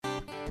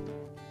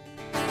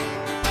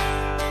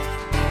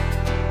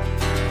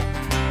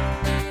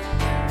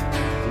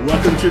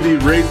Welcome to the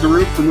Raise the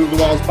Roof, Remove the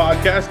Walls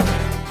podcast.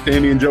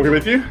 Danny and Joe here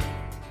with you.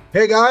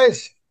 Hey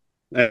guys.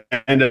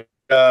 And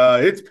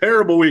it's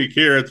Parable Week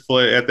here at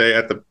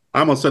the I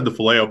almost said the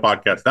Phileo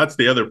podcast. That's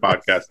the other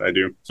podcast I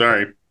do.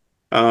 Sorry.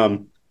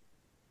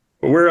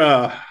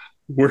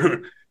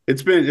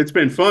 It's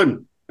been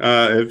fun.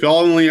 If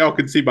only y'all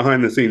could see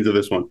behind the scenes of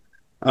this one.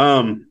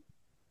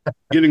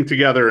 Getting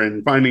together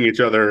and finding each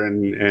other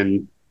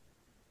and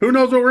who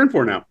knows what we're in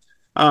for now.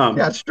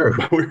 That's true.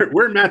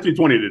 We're in Matthew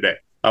 20 today.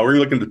 We're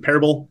looking at the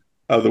parable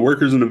of the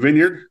workers in the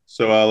vineyard.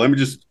 So let me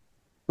just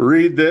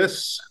read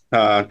this,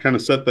 kind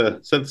of set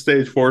the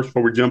stage for us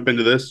before we jump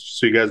into this,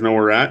 so you guys know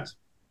where we're at.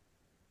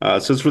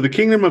 It says, "For the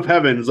kingdom of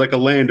heaven is like a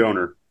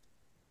landowner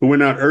who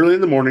went out early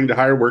in the morning to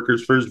hire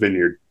workers for his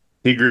vineyard.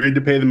 He agreed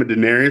to pay them a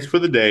denarius for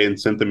the day and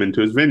sent them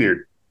into his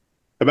vineyard.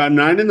 About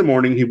 9 in the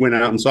morning, he went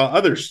out and saw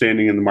others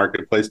standing in the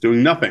marketplace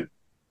doing nothing.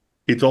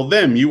 He told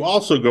them, 'You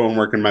also go and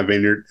work in my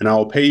vineyard, and I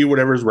will pay you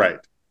whatever is right.'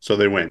 So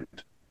they went.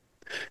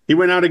 He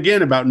went out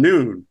again about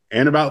noon,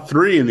 and about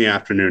 3 in the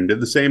afternoon, did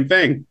the same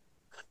thing.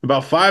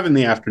 About 5 in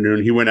the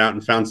afternoon, he went out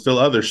and found still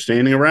others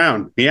standing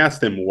around. He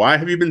asked them, 'Why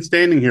have you been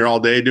standing here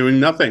all day doing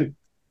nothing?'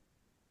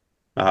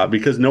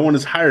 'Because no one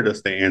has hired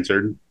us,' they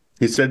answered.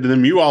 He said to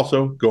them, 'You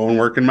also go and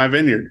work in my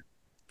vineyard.'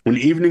 When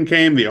evening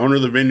came, the owner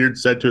of the vineyard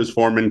said to his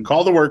foreman,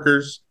 'Call the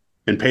workers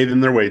and pay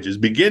them their wages,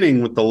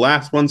 beginning with the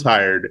last ones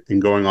hired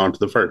and going on to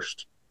the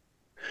first.'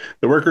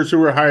 The workers who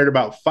were hired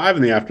about 5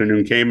 in the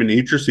afternoon came and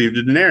each received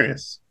a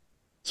denarius.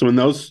 So when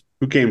those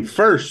who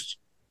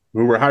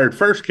were hired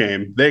first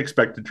came, they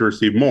expected to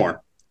receive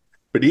more.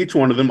 But each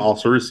one of them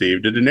also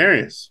received a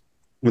denarius.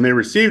 When they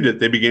received it,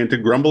 they began to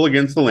grumble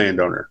against the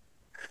landowner.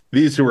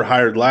 'These who were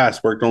hired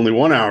last worked only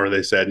 1 hour,'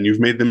 they said, 'and you've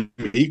made them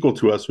equal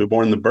to us who have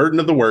borne the burden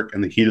of the work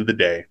and the heat of the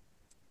day.'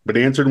 But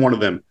answered one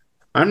of them,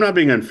 'I'm not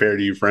being unfair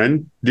to you,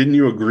 friend. Didn't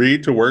you agree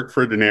to work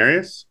for a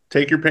denarius?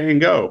 Take your pay and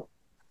go.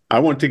 I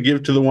want to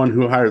give to the one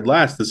who hired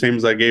last the same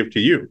as I gave to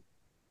you.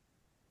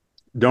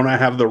 Don't I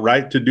have the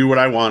right to do what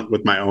I want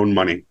with my own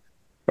money?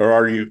 Or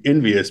are you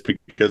envious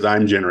because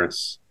I'm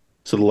generous?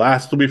 So the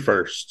last will be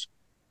first,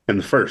 and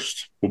the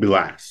first will be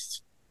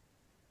last.'"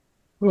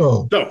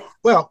 Oh, So,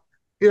 well,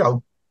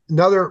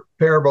 another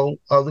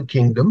parable of the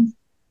kingdom,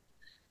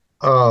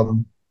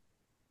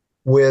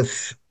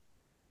 with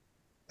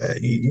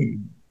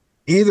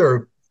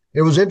either,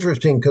 it was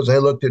interesting because I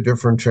looked at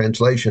different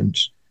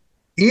translations.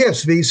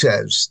 ESV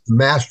says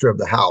master of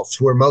the house,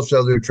 where most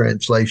other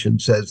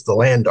translations says the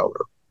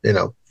landowner,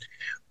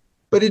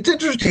 But it's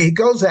interesting. He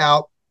goes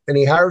out and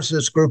he hires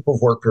this group of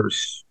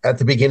workers at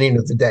the beginning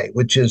of the day,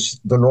 which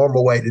is the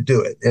normal way to do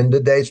it. And the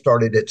day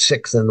started at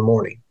 6 in the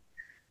morning.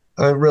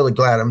 I'm really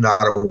glad I'm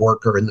not a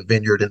worker in the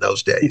vineyard in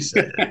those days,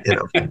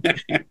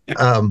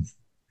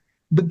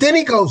 But then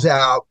he goes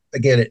out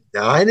again at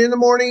 9 in the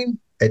morning,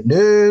 at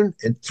noon,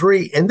 at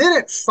 3, and then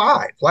at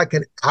 5, like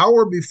an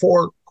hour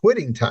before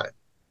quitting time,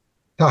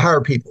 to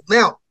hire people.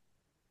 Now,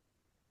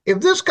 if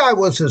this guy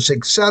was a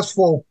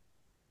successful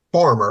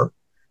farmer,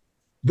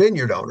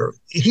 vineyard owner,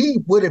 he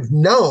would have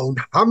known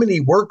how many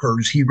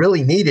workers he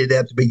really needed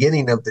at the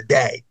beginning of the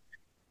day.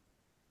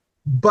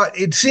 But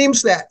it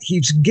seems that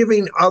he's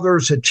giving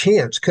others a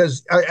chance,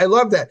 because I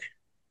love that.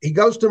 He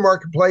goes to the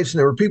marketplace and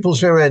there were people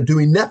sitting around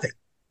doing nothing.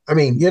 And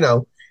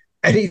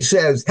he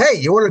says, "Hey,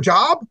 you want a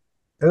job?"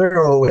 And they're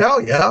going,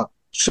 "Hell yeah."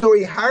 So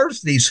he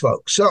hires these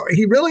folks. So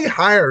he really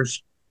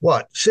hires,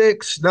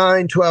 6,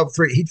 9, 12,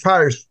 3. He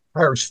hires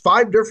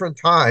 5 different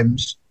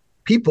times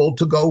people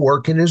to go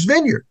work in his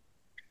vineyard.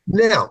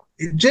 Now,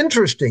 it's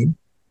interesting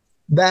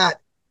that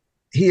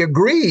he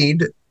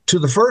agreed to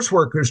the first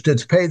workers to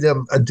pay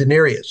them a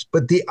denarius,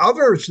 but the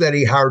others that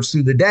he hires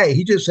through the day,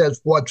 he just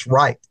says what's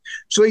right.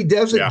 So he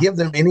doesn't give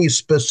them any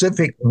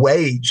specific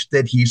wage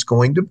that he's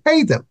going to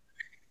pay them.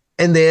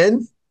 And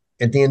then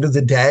at the end of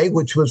the day,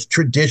 which was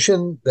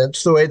tradition,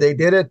 that's the way they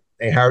did it.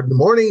 They hired in the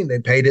morning, they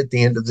paid at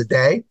the end of the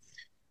day.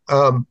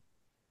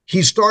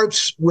 He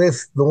starts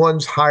with the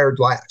ones hired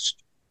last.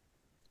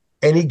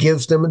 And he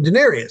gives them a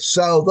denarius.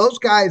 So those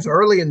guys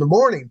early in the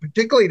morning,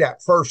 particularly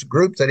that first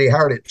group that he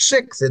hired at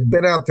 6, had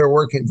been out there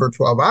working for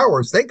 12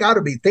 hours. They got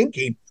to be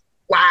thinking,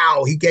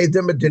 wow, he gave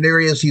them a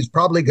denarius. He's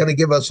probably going to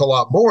give us a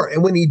lot more.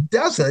 And when he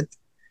doesn't,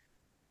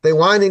 they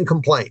whine and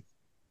complain.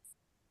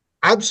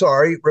 I'm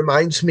sorry,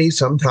 reminds me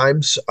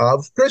sometimes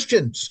of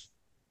Christians.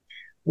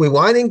 We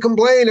whine and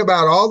complain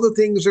about all the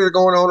things that are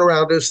going on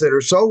around us that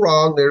are so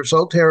wrong, that are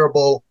so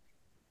terrible.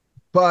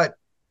 But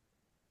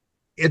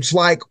it's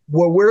like,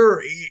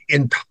 we're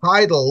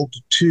entitled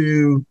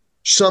to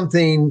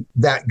something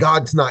that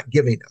God's not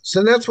giving us.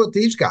 And that's what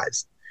these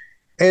guys.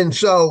 And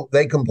so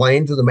they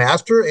complain to the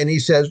master, and he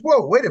says,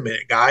 "Whoa, wait a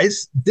minute,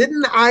 guys.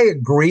 Didn't I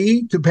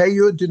agree to pay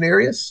you a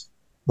denarius?"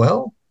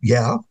 "Well,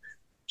 yeah.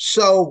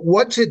 So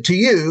what's it to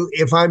you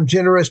if I'm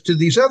generous to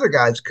these other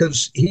guys?"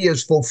 Because he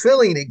is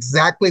fulfilling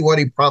exactly what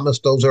he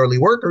promised those early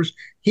workers.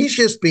 He's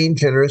just being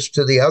generous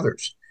to the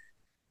others.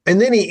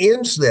 And then he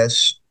ends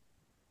this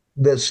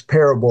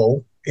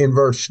parable in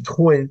verse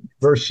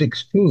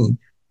 16.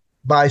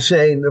 by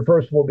saying the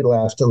first will be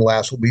last and the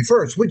last will be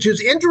first, which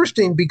is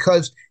interesting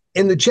because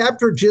in the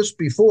chapter just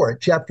before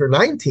it, chapter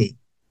 19,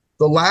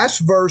 the last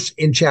verse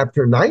in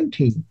chapter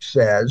 19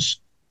 says,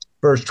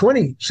 verse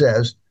 20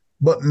 says,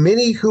 but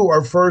many who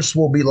are first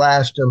will be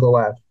last and the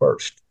last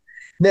first.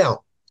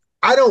 Now,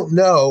 I don't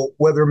know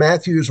whether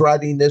Matthew is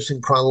writing this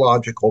in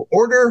chronological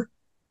order.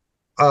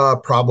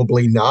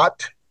 Probably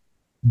not.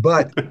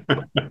 But,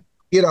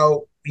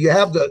 you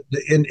have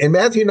in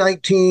Matthew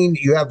 19,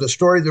 you have the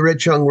story of the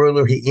rich young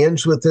ruler. He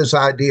ends with this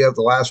idea of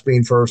the last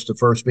being first, the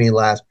first being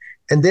last.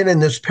 And then in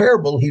this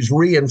parable, he's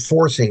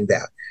reinforcing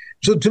that.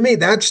 So to me,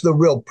 that's the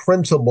real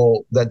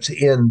principle that's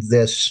in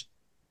this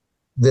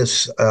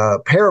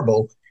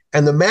parable.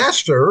 And the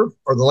master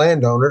or the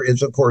landowner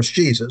is, of course,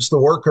 Jesus. The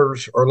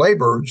workers or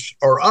laborers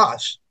are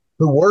us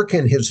who work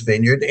in his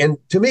vineyard. And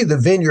to me, the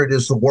vineyard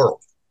is the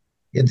world.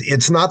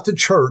 It's not the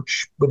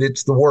church, but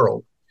it's the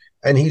world.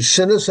 And he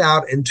sent us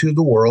out into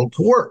the world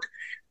to work.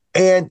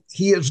 And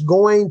he is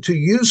going to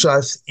use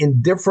us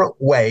in different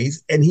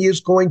ways. And he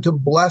is going to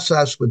bless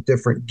us with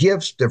different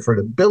gifts,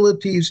 different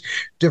abilities,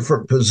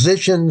 different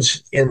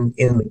positions in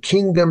the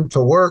kingdom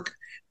to work.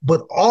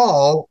 But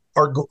all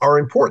are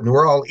important.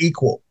 We're all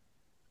equal.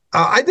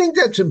 I think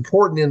that's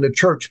important in the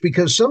church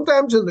because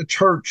sometimes in the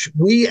church,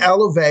 we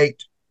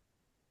elevate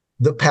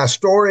the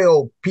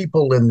pastoral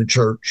people in the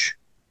church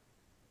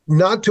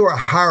not to a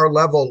higher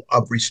level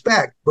of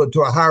respect, but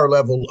to a higher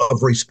level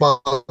of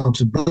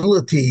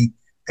responsibility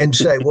and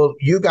say, well,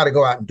 you got to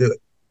go out and do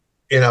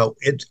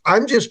it.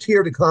 I'm just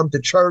here to come to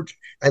church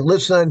and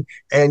listen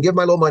and give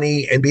my little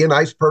money and be a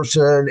nice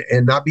person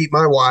and not beat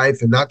my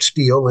wife and not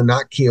steal and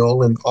not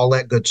kill and all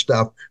that good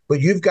stuff.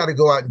 But you've got to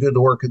go out and do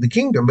the work of the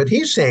kingdom. But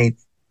he's saying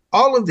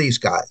all of these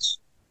guys,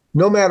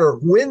 no matter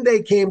when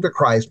they came to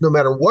Christ, no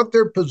matter what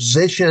their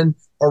position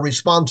or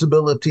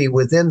responsibility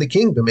within the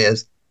kingdom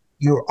is,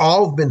 you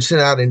all have been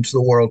sent out into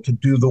the world to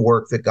do the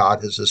work that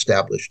God has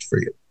established for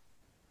you.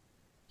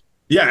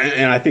 Yeah,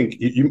 and I think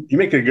you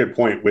make a good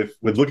point with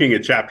looking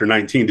at chapter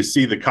 19 to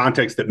see the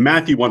context that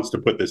Matthew wants to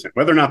put this in,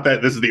 whether or not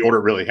that this is the order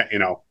really, but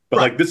right.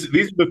 Like these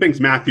are the things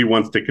Matthew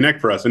wants to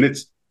connect for us. And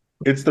it's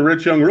the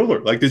rich young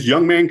ruler. Like this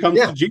young man comes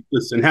to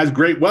Jesus and has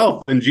great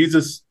wealth, and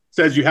Jesus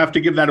says you have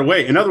to give that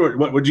away. In other words,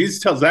 what Jesus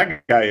tells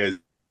that guy is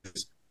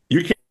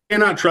you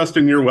cannot trust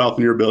in your wealth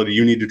and your ability.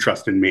 You need to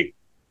trust in me.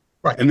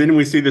 Right. And then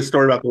we see this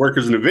story about the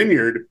workers in the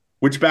vineyard,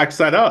 which backs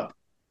that up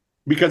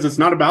because it's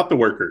not about the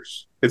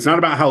workers. It's not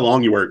about how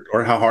long you worked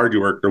or how hard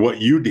you worked or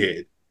what you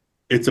did.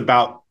 It's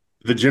about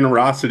the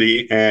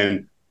generosity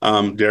and,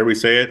 dare we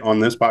say it on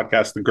this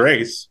podcast, the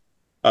grace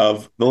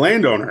of the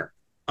landowner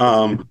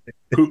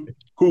who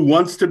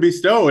wants to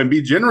bestow and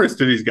be generous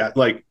to these guys.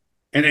 Like,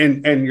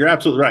 and you're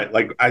absolutely right.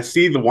 Like I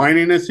see the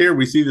whininess here.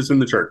 We see this in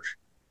the church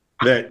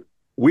that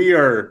we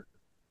are.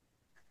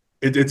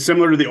 It's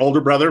similar to the older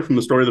brother from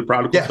the story of the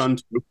prodigal son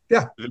too.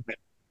 Yeah.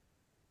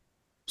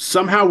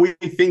 Somehow we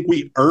think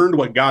we earned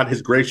what God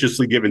has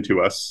graciously given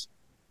to us.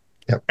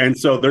 Yep. And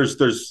so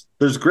there's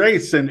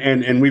grace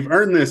and we've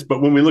earned this,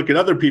 but when we look at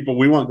other people,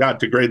 we want God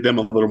to grade them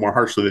a little more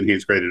harshly than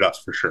he's graded us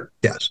for sure.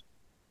 Yes.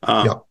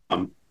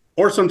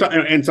 Or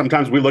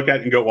sometimes we look at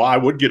it and go, well, I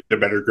would get a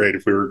better grade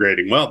if we were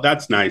grading. Well,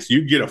 that's nice.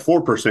 You get a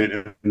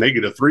 4% and they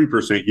get a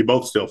 3%. You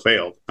both still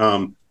failed.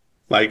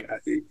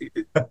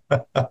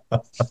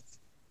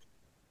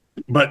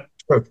 But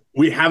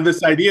we have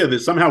this idea that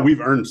somehow we've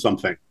earned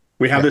something.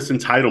 We have this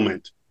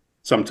entitlement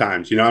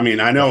sometimes.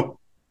 I know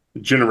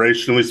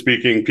generationally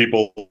speaking,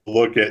 people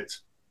look at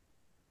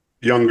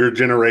younger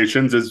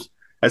generations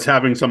as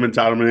having some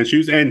entitlement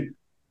issues. And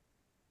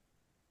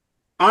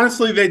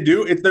honestly, they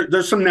do.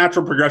 There's some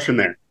natural progression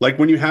there. Like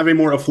when you have a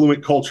more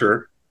affluent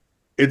culture,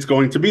 it's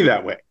going to be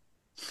that way.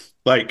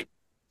 Like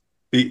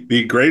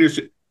the greatest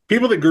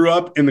people that grew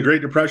up in the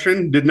Great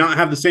Depression did not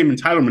have the same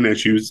entitlement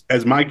issues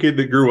as my kid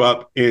that grew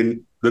up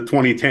in the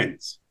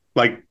 2010s.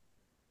 Like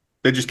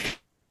they just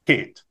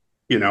can't,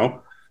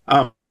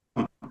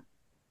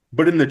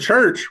 but in the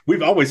church,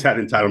 we've always had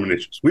entitlement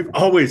issues. We've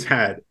always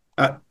had,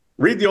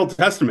 read the Old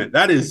Testament.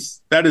 That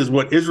is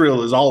what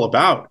Israel is all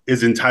about,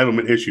 is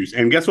entitlement issues.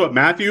 And guess what?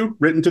 Matthew,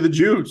 written to the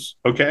Jews.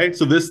 Okay.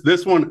 So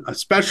this one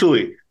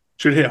especially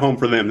should hit home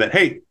for them that,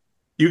 hey,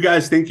 you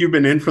guys think you've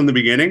been in from the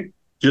beginning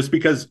just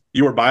because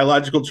you were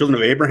biological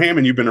children of Abraham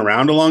and you've been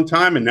around a long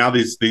time. And now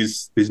these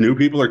new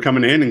people are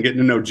coming in and getting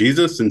to know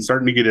Jesus and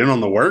starting to get in on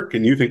the work.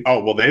 And you think,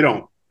 oh, well, they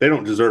don't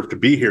deserve to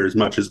be here as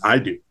much as I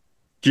do.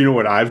 Do you know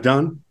what I've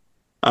done?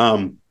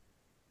 I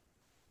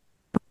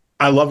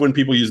love when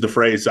people use the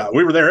phrase,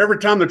 we were there every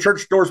time the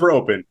church doors were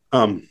open.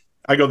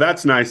 I go,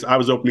 that's nice. I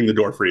was opening the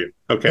door for you.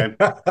 Okay.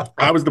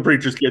 I was the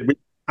preacher's kid.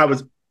 I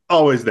was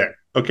always there.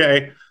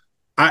 Okay.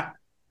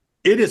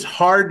 It is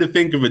hard to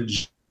think of a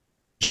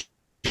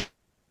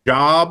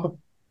job,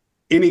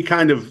 any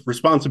kind of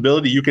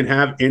responsibility you can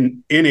have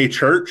in a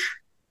church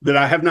that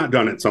I have not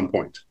done at some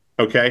point.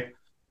 Okay.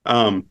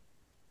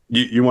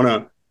 You want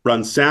to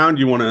run sound,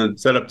 you want to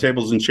set up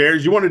tables and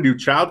chairs, you want to do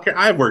childcare.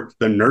 I've worked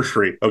the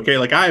nursery. Okay.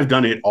 Like I have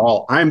done it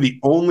all. I'm the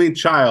only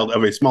child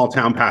of a small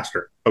town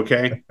pastor.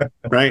 Okay.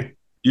 Right.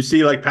 you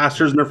see like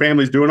pastors and their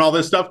families doing all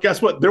this stuff.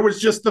 Guess what? There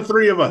was just the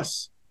three of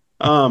us.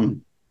 That's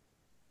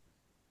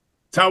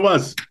how it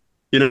was.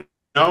 You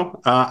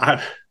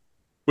know,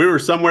 we were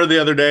somewhere the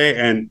other day,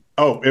 and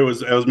it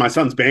was my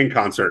son's band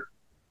concert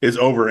is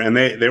over, and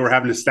they were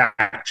having to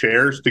stack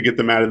chairs to get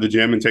them out of the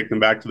gym and take them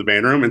back to the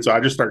band room. And so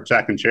I just started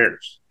stacking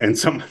chairs, and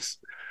some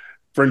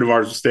friend of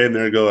ours was standing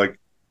there and go like,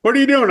 "What are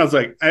you doing?" I was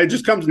like, "It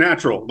just comes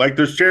natural. Like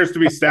there's chairs to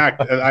be stacked.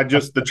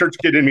 The church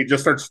kid in me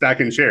just starts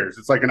stacking chairs.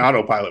 It's like an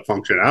autopilot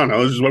function. I don't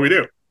know. This is what we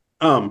do."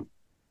 And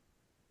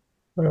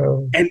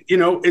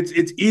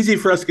it's easy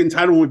for us to get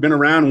entitled when we've been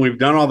around and we've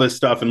done all this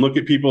stuff and look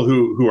at people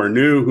who are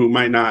new, who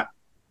might not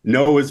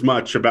know as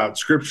much about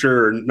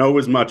scripture or know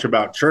as much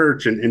about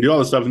church and do all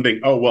this stuff and think,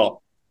 "Oh,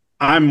 well,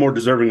 I'm more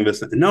deserving of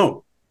this."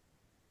 No.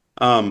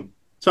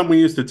 Something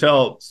we used to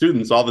tell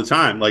students all the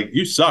time, like,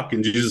 you suck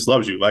and Jesus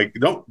loves you. Like,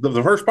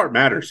 the first part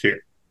matters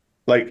here.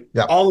 Like,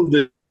 all of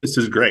this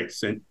is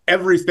grace, and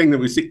everything that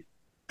we see.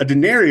 A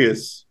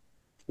denarius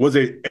was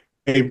a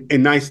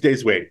nice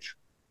day's wage.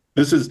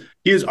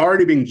 He is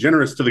already being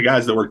generous to the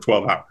guys that work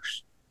 12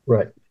 hours.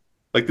 Right.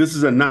 Like, this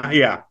is I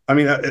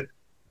mean,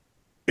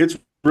 it's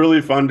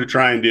really fun to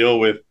try and deal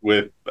with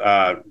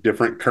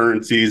different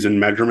currencies and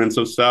measurements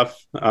of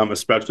stuff,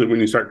 especially when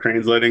you start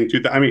translating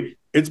to. I mean,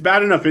 it's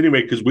bad enough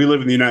anyway because we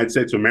live in the United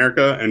States of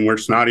America and we're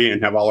snotty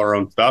and have all our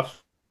own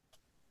stuff.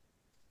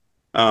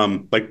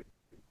 Like,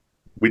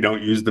 we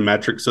don't use the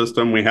metric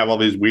system. We have all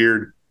these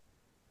weird.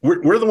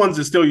 We're the ones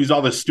that still use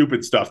all this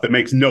stupid stuff that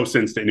makes no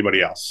sense to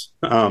anybody else.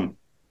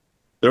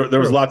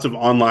 There was lots of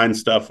online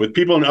stuff with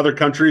people in other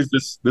countries.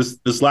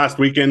 This last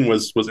weekend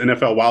was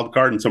NFL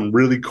wildcard and some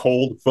really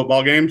cold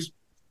football games.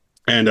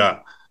 And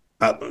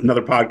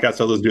another podcast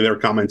I listened to, they were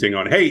commenting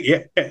on,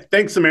 "Hey,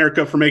 thanks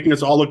America for making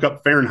us all look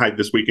up Fahrenheit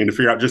this weekend to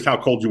figure out just how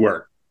cold you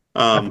were."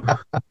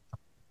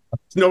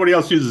 Nobody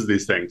else uses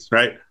these things,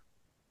 right?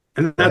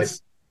 And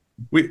that's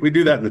we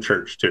do that in the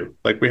church too.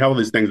 Like, we have all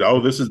these things. Oh,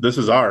 this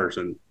is ours,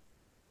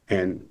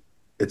 and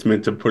it's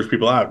meant to push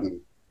people out. And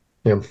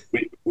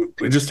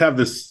we just have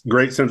this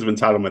great sense of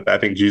entitlement that I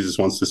think Jesus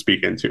wants to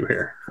speak into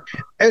here.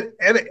 And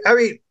I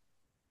mean,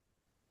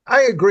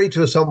 I agree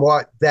to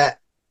somewhat that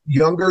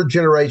younger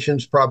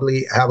generations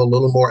probably have a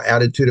little more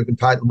attitude of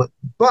entitlement.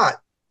 But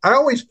I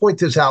always point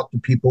this out to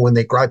people when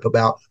they gripe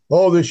about,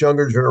 this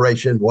younger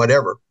generation,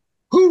 whatever.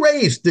 Who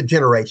raised the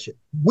generation?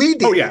 We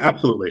did. Oh, yeah,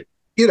 absolutely.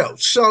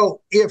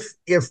 So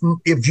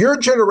if your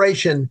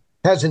generation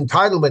has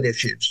entitlement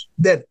issues,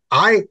 then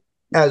I,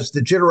 as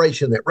the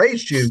generation that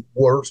raised you,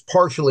 was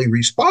partially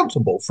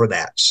responsible for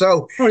that.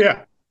 So,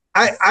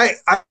 I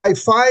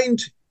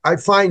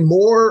find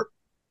more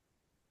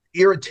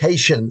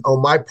irritation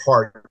on my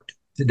part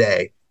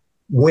today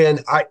when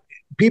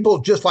people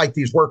just like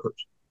these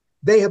workers,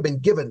 they have been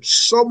given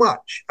so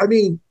much. I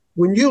mean,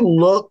 when you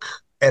look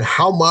at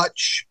how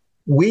much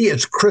we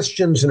as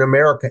Christians in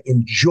America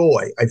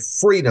enjoy a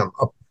freedom,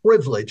 a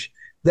privilege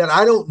that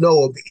I don't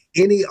know of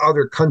any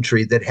other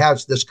country that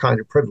has this kind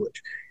of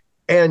privilege.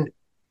 And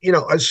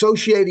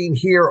associating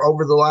here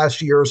over the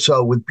last year or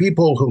so with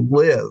people who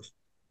live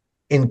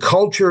in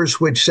cultures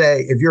which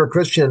say, if you're a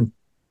Christian,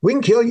 we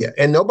can kill you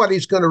and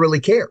nobody's going to really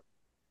care.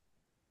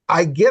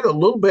 I get a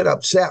little bit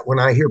upset when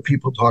I hear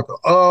people talk,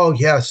 "Oh,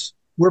 yes,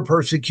 we're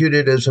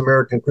persecuted as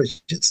American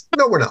Christians."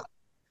 No, we're not.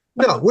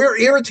 No, we're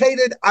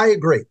irritated. I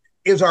agree.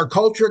 Is our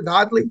culture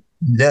godly?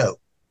 No.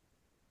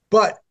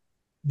 But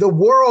the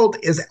world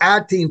is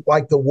acting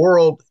like the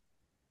world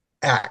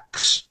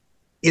acts.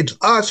 It's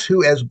us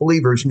who, as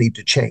believers, need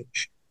to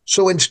change.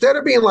 So instead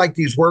of being like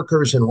these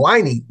workers and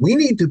whining, we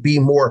need to be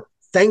more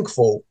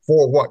thankful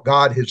for what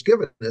God has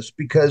given us,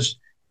 because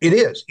it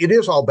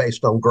is all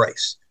based on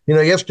grace.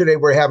 Yesterday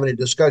we're having a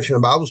discussion, a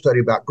Bible study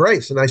about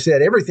grace, and I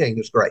said everything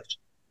is grace.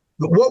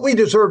 But what we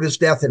deserve is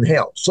death and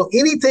hell. So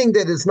anything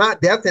that is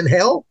not death and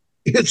hell,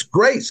 it's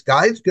grace,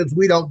 guys, because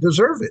we don't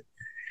deserve it.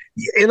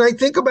 And I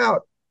think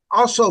about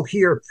also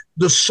here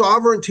the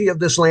sovereignty of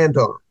this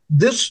landowner.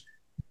 This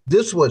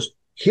was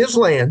his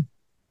land.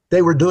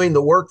 They were doing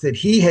the work that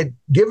he had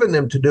given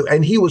them to do,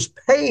 and he was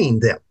paying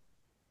them.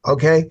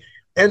 Okay.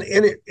 And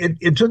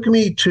it took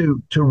me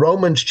to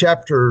Romans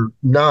chapter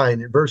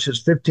 9 and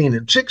verses 15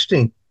 and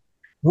 16,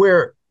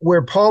 where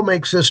Paul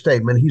makes this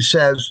statement. He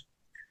says,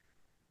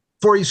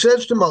 "For he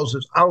says to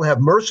Moses, I'll have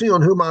mercy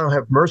on whom I'll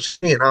have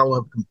mercy, and I'll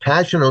have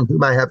compassion on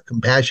whom I have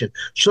compassion,"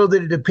 so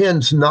that it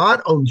depends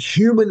not on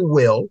human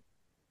will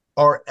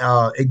or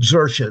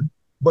exertion,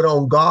 but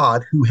on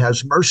God who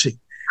has mercy.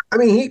 I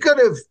mean, he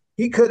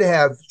could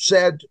have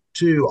said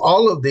to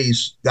all of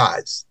these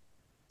guys,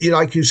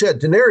 like you said,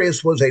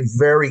 denarius was a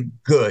very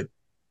good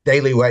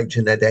daily wage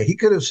in that day. He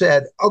could have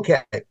said,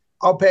 "Okay,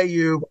 I'll pay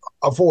you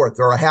a fourth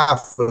or a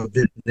half of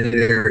the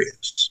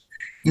denarius."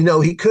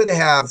 He could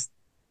have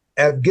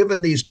given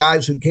these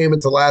guys who came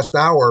at the last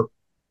hour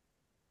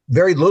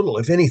very little,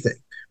 if anything.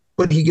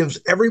 But he gives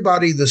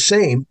everybody the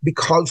same,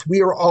 because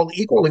we are all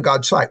equal in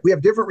God's sight. We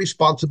have different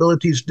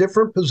responsibilities,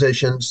 different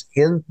positions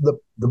in the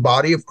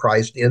body of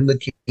Christ, in the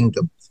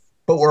kingdom,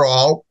 but we're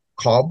all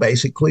called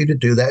basically to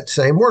do that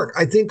same work.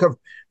 I think of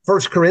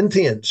 1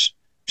 Corinthians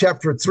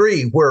chapter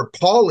 3, where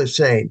Paul is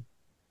saying,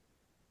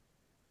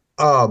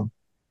 um,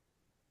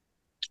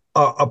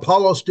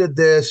 Apollos did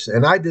this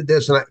and I did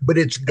this, but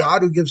it's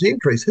God who gives the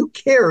increase. Who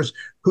cares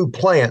who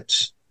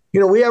plants?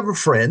 We have a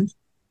friend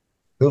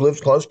who lives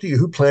close to you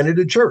who planted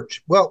a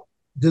church. Well,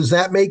 does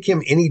that make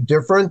him any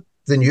different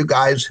than you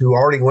guys who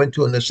already went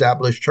to an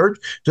established church?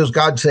 Does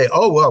God say,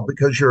 oh, well,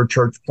 because you're a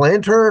church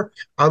planter,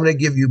 I'm going to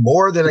give you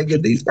more than I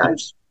give these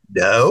guys?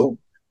 No.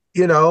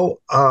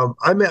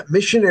 I met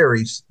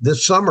missionaries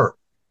this summer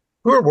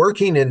who are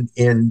working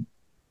in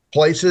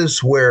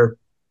places where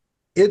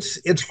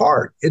it's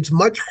hard. It's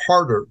much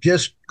harder,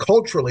 just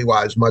culturally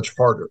wise, much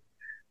harder.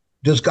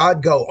 Does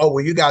God go, oh,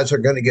 well, you guys are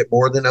going to get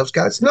more than those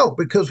guys? No,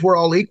 because we're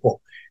all equal.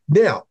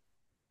 Now,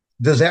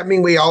 does that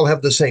mean we all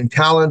have the same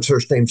talents or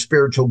same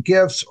spiritual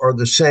gifts or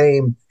the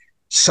same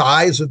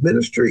size of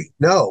ministry?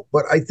 No,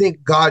 but I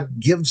think God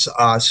gives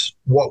us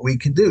what we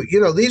can do.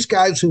 These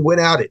guys who went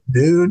out at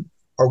noon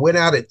or went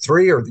out at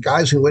 3, or the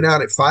guys who went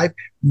out at 5,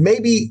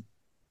 maybe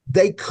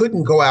they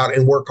couldn't go out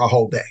and work a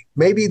whole day.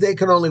 Maybe they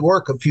can only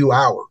work a few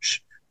hours.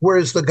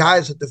 Whereas the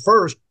guys at the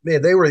first,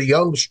 man, they were the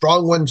young,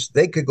 strong ones.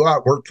 They could go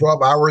out, work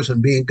 12 hours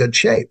and be in good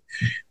shape.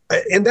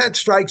 And that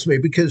strikes me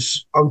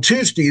because on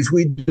Tuesdays,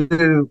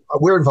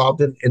 we're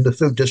involved in the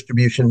food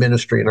distribution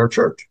ministry in our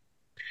church.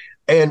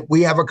 And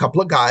we have a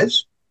couple of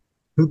guys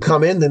who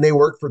come in, then they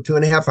work for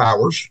 2.5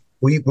 hours.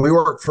 We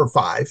work for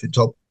 5. It's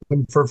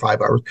open for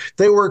 5 hours.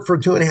 They work for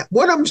 2.5.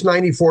 One of them's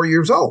 94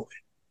 years old.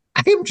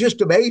 I am just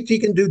amazed he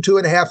can do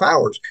 2.5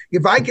 hours.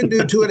 If I can do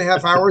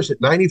 2.5 hours at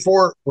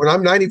 94, when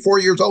I'm 94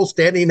 years old,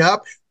 standing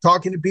up,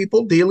 talking to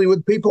people, dealing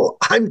with people,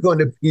 I'm going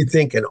to be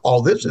thinking,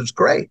 oh, this is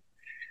great.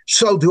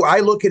 So do I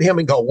look at him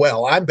and go,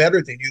 well, I'm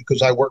better than you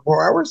because I work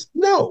more hours?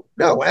 No,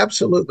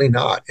 absolutely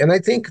not. And I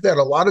think that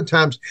a lot of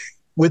times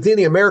within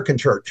the American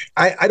church,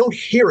 I don't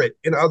hear it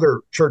in other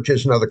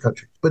churches in other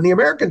countries, but in the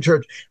American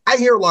church, I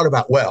hear a lot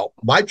about, well,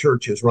 my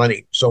church is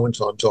running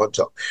so-and-so and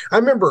so-and-so. I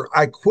remember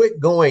I quit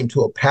going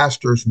to a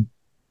pastor's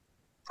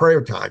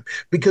prayer time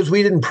because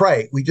we didn't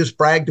pray. We just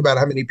bragged about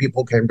how many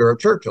people came to our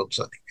church on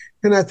Sunday.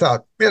 And I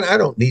thought, man, I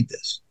don't need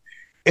this.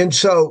 And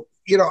so,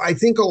 I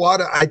think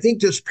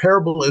this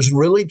parable is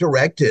really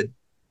directed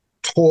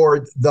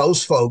toward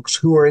those folks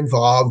who are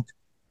involved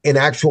in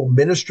actual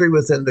ministry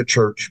within the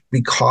church,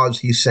 because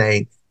he's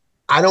saying,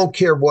 I don't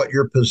care what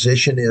your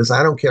position is.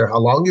 I don't care how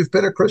long you've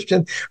been a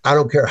Christian. I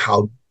don't care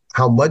how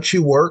much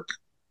you work.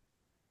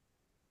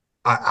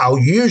 I'll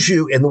use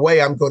you in the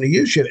way I'm going to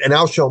use you, and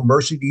I'll show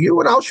mercy to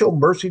you, and I'll show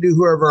mercy to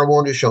whoever I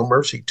want to show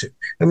mercy to.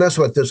 And that's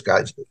what this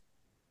guy's doing.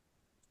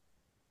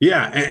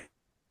 Yeah.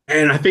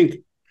 And I think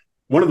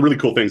one of the really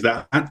cool things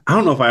that I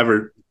don't know if I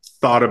ever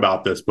thought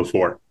about this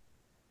before.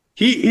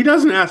 He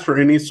doesn't ask for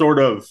any sort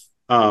of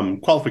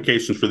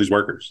qualifications for these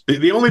workers.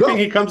 The only thing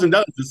he comes and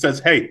does is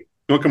says, hey, you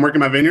want to come work in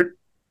my vineyard?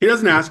 He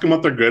doesn't ask them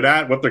what they're good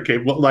at, what they're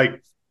capable of.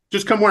 Like,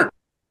 just come work.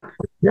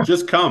 Yeah.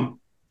 Just come.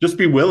 Just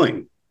be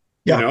willing.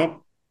 Yeah.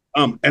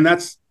 And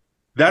that's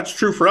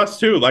true for us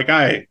too. Like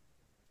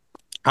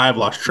I've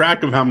lost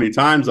track of how many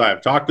times I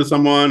have talked to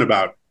someone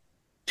about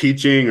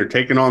teaching or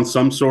taking on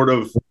some sort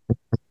of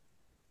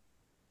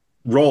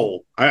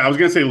role. I was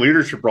going to say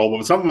leadership role,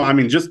 but something, I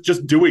mean,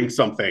 just doing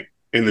something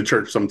in the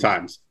church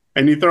sometimes.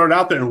 And you throw it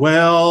out there and,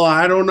 well,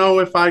 I don't know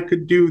if I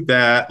could do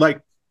that.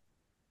 Like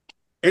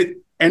and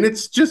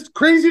it's just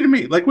crazy to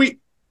me. Like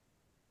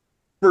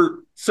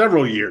for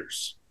several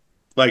years,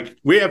 like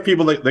we have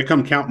people that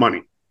come count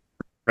money,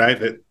 right?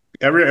 That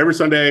every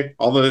Sunday,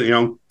 all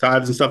the,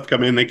 tithes and stuff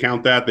come in, they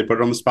count that, they put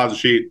it on the deposit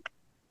sheet.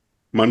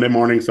 Monday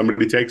morning,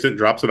 somebody takes it,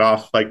 drops it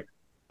off. Like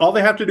all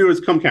they have to do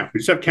is come count. We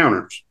just have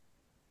counters.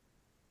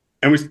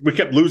 And we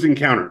kept losing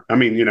counter. I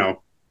mean,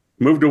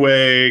 moved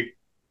away.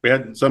 We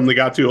had some that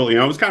got too old. It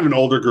was kind of an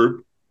older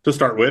group to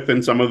start with,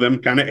 and some of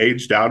them kind of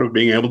aged out of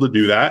being able to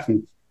do that.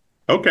 And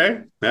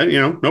okay,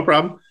 no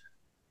problem.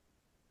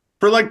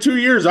 For like 2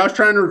 years, I was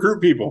trying to recruit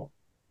people.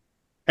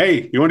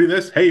 Hey, you want to do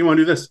this? Hey, you want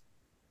to do this?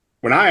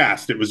 When I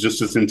asked, it was just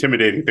this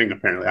intimidating thing,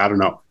 apparently. I don't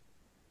know.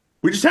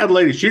 We just had a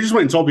lady. She just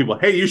went and told people,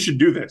 hey, you should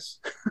do this.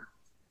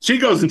 She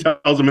goes and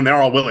tells them, and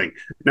they're all willing.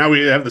 Now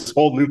we have this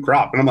whole new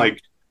crop. And I'm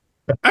like,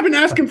 I've been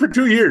asking for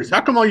 2 years.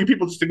 How come all you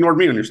people just ignored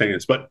me when you're saying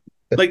this? But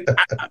like,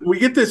 we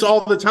get this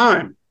all the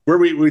time where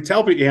we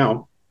tell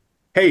people,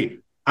 hey,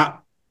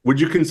 would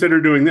you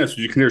consider doing this?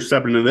 Would you consider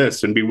stepping into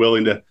this and be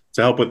willing to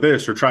help with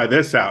this or try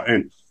this out?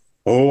 And,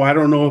 I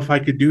don't know if I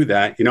could do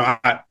that.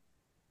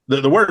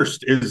 The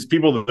worst is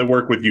people that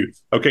work with youth.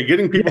 Okay,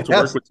 getting people to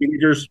work with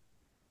teenagers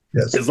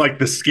is like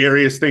the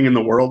scariest thing in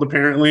the world,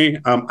 apparently.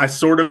 I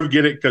sort of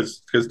get it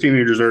because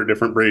teenagers are a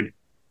different breed.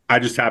 I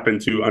just happen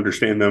to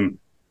understand them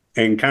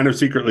and kind of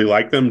secretly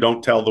like them.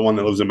 Don't tell the one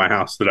that lives in my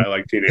house that I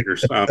like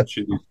teenagers.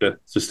 She needs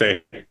to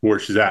stay where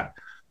she's at.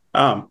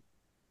 But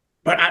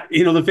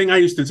the thing I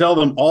used to tell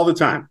them all the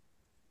time,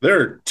 there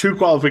are 2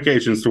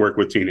 qualifications to work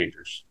with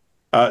teenagers.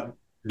 Do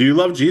you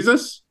love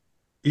Jesus?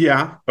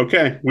 Yeah.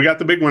 Okay. We got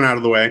the big one out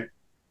of the way.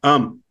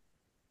 Do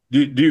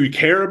you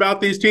care about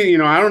these teens? You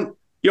don't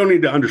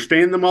need to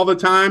understand them all the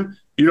time.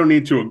 You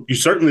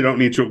certainly don't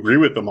need to agree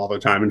with them all the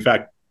time. In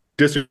fact,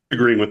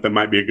 disagreeing with them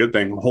might be a good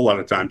thing a whole lot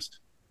of times.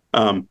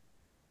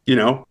 You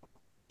know,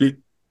 do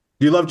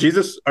you love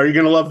Jesus? Are you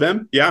going to love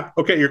them? Yeah.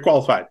 Okay. You're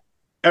qualified.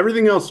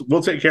 Everything else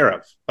we'll take care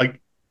of. Like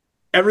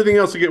everything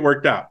else will get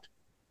worked out.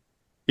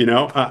 You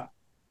know,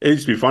 it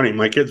used to be funny.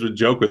 My kids would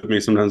joke with me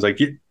sometimes, like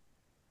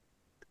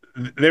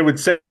they would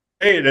say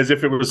it as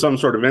if it was some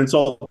sort of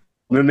insult.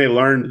 And then they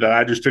learned that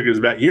I just took it as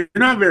bad. You're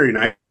not very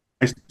nice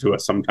to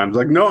us sometimes.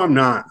 Like, no, I'm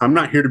not. I'm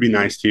not here to be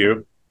nice to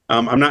you.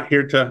 I'm not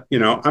here to,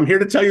 I'm here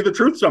to tell you the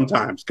truth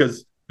sometimes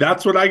because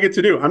that's what I get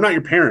to do. I'm not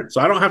your parent,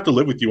 so I don't have to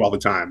live with you all the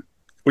time.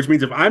 Which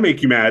means if I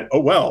make you mad, oh,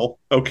 well,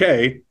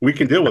 okay, we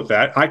can deal with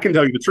that. I can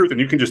tell you the truth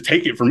and you can just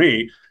take it from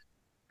me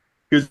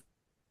because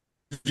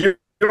you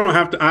don't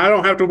have to, I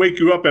don't have to wake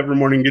you up every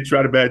morning, get you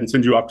out of bed and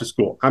send you off to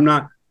school.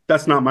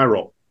 That's not my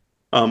role.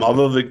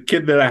 Although the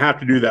kid that I have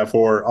to do that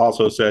for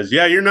also says,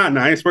 yeah, you're not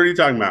nice. What are you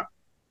talking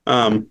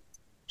about?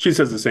 She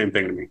says the same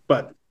thing to me,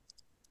 but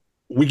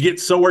we get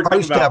so worked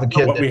up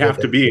about what we have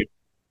to be.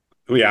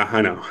 Yeah,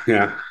 I know.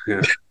 Yeah.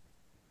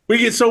 We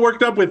get so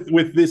worked up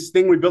with this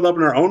thing we build up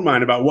in our own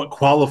mind about what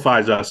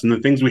qualifies us and the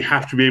things we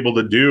have to be able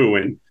to do.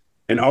 And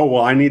oh,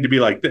 well, I need to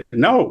be like this.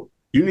 No,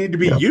 you need to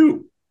be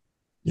you.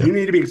 Yeah. You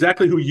need to be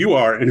exactly who you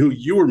are and who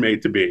you were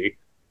made to be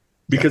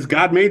because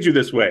God made you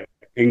this way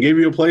and gave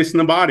you a place in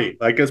the body.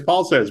 Like as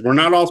Paul says, we're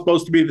not all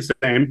supposed to be the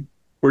same.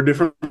 We're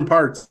different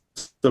parts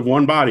of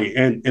one body.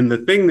 And the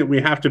thing that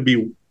we have to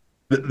be,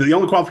 the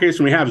only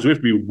qualification we have is we have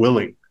to be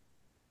willing.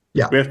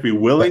 Yeah. We have to be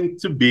willing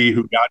to be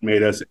who God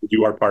made us and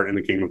do our part in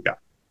the kingdom of God.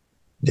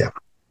 Yeah.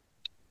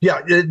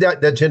 Yeah.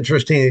 That's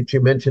interesting that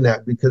you mentioned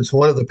that because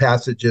one of the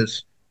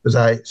passages as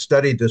I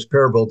studied this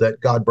parable that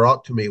God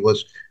brought to me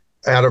was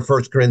out of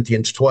 1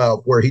 Corinthians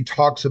 12, where he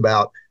talks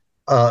about,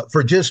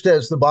 for just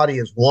as the body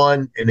is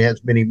one and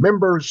has many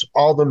members,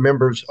 all the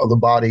members of the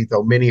body,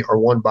 though many are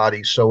one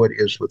body, so it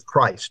is with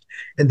Christ.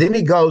 And then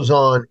he goes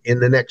on in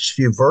the next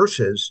few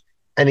verses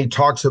and he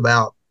talks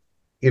about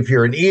if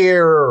you're an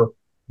ear,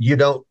 you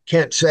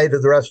can't say to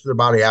the rest of the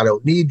body, I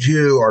don't need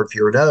you, or if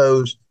you're a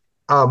nose.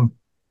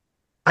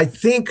 I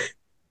think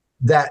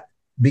that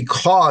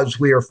because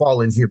we are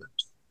fallen humans,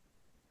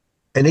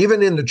 and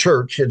even in the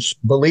church, as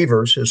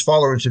believers, as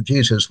followers of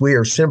Jesus, we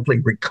are simply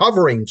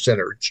recovering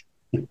sinners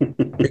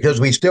because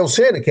we still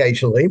sin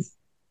occasionally.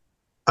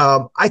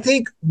 I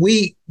think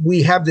we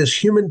have this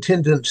human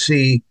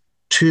tendency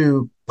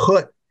to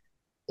put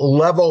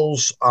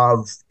levels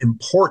of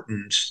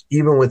importance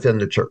even within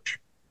the church.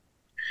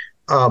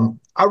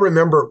 I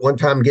remember one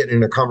time getting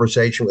in a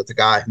conversation with a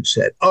guy who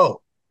said,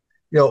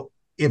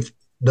 if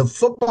the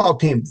football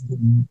team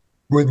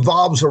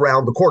revolves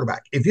around the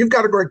quarterback, if you've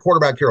got a great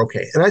quarterback, you're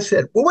okay. And I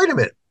said, well, wait a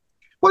minute.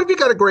 What if you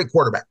got a great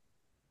quarterback?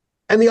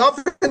 And the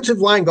offensive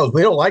line goes,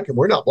 we don't like him.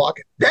 We're not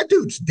blocking. That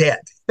dude's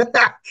dead.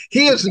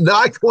 He is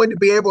not going to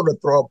be able to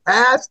throw a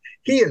pass.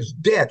 He is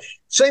dead.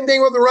 Same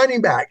thing with the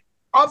running back.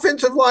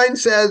 Offensive line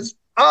says,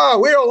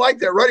 we don't like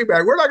that running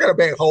back. We're not going to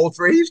make holes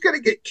for him. He's going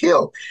to get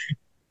killed.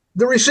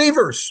 The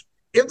receivers,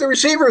 if the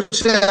receiver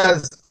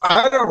says,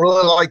 I don't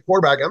really like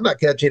quarterback, I'm not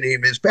catching any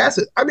of his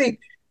passes. I mean,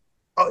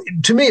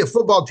 to me, a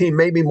football team,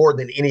 maybe more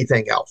than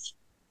anything else,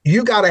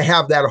 you got to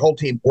have that whole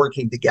team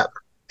working together.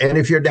 And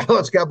if you're a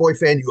Dallas Cowboy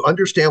fan, you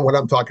understand what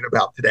I'm talking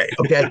about today,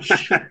 okay?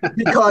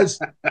 Because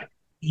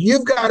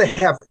you've got to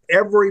have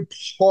every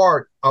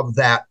part of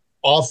that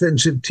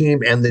offensive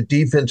team and the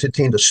defensive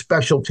team, the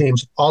special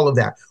teams, all of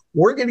that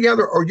working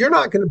together, or you're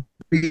not going to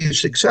be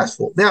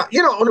successful. Now,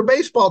 on a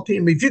baseball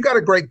team, if you got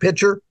a great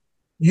pitcher,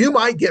 you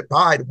might get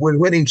by with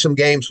winning some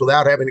games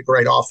without having a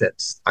great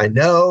offense. I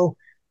know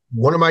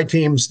one of my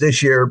teams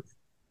this year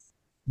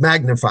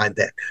magnified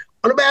that.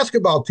 On a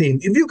basketball team,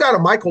 if you've got a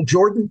Michael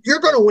Jordan, you're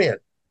going to win.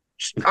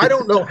 I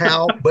don't know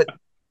how, but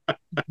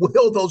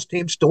will those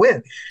teams to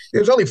win?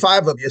 There's only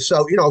 5 of you.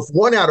 So, if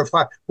 1 out of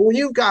 5, but when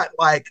you've got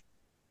like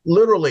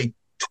literally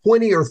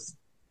 20 or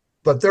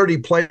 30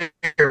 players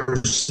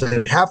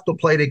that have to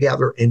play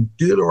together and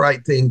do the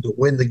right thing to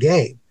win the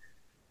game,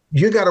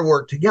 you got to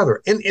work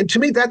together. And to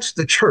me, that's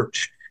the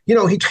church.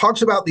 He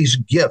talks about these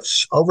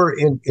gifts over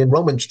in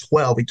Romans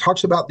 12. He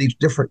talks about these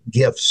different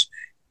gifts.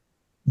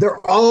 They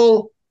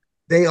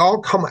all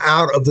come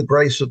out of the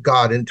grace of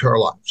God into our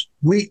lives.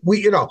 We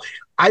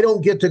I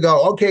don't get to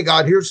go, okay,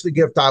 God, here's the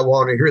gift I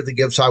want, or here are the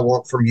gifts I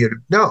want from you.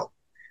 No,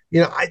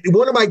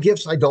 one of my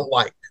gifts I don't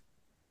like.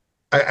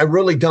 I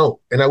really don't.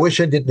 And I wish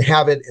I didn't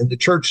have it. And the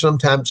church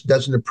sometimes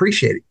doesn't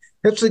appreciate it.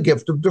 That's the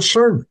gift of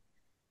discernment.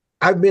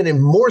 I've been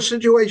in more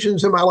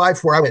situations in my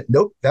life where I went,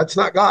 nope, that's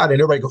not God.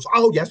 And everybody goes,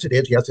 oh, yes, it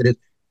is. Yes, it is.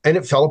 And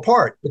it fell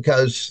apart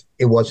because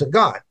it wasn't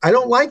God. I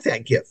don't like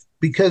that gift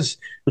because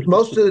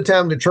most of the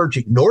time the church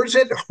ignores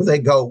it, or they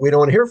go, we don't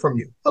want to hear from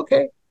you.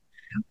 Okay.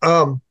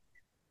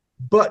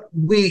 But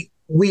we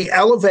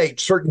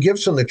elevate certain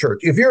gifts in the church.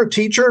 If you're a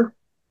teacher,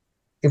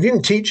 if you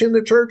can teach in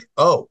the church,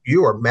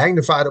 you are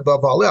magnified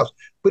above all else.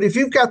 But if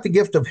you've got the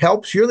gift of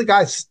helps, you're the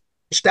guy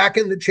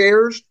stacking the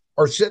chairs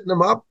or sitting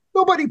them up,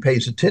 nobody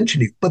pays attention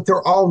to you, but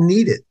they're all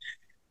needed.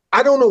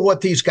 I don't know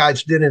what these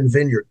guys did in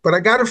Vineyard, but I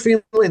got a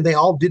feeling they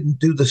all didn't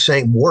do the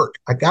same work.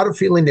 I got a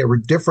feeling there were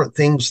different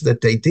things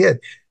that they did.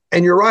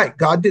 And you're right,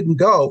 God didn't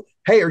go,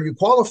 hey, are you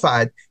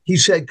qualified? He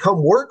said,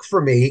 come work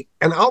for me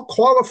and I'll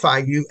qualify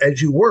you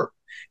as you work.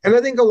 And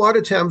I think a lot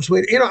of times I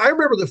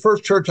remember the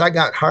first church I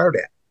got hired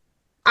at.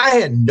 I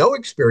had no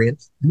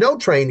experience, no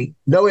training,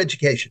 no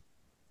education.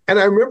 And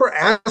I remember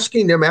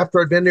asking them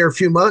after I'd been there a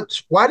few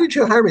months, why did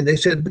you hire me? They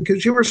said,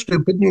 because you were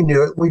stupid and you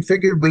knew it. We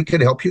figured we could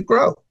help you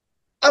grow.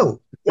 Oh,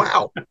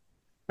 wow.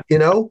 You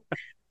know,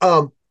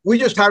 we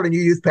just hired a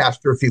new youth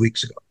pastor a few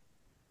weeks ago.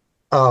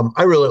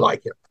 I really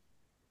like him.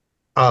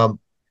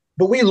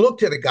 But we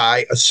looked at a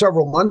guy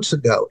several months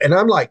ago, and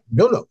I'm like,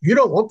 no, you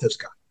don't want this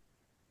guy.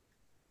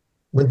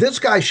 When this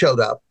guy showed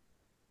up,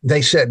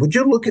 they said, would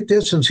you look at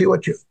this and see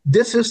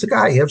this is the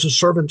guy. He has a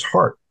servant's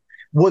heart.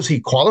 Was he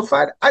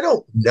qualified? I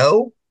don't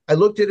know. I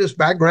looked at his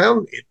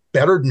background,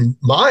 better than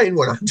mine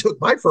when I took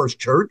my first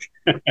church,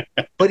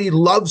 but he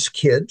loves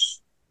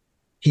kids.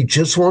 He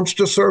just wants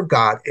to serve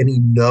God, and he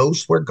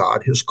knows where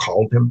God has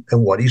called him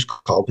and what he's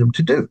called him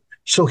to do.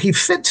 So he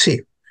fits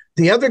here.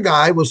 The other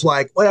guy was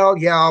like, well,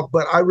 yeah,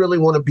 but I really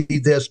want to be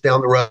this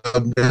down the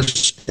road,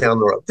 this down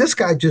the road. This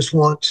guy just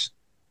wants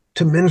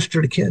to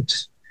minister to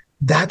kids.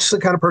 That's the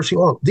kind of person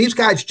you want. These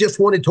guys just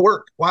wanted to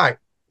work. Why?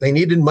 They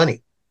needed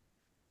money.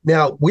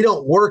 Now, we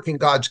don't work in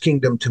God's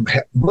kingdom to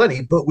have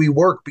money, but we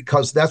work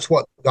because that's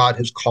what God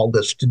has called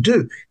us to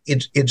do.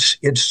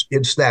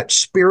 It's that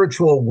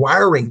spiritual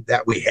wiring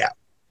that we have.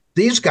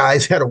 These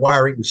guys had a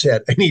wiring that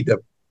said, I need to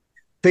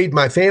feed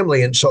my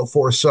family and so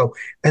forth. So,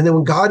 and then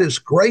when God is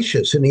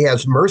gracious and he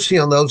has mercy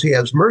on those he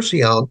has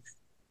mercy on,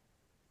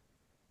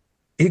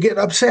 you get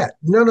upset.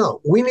 No,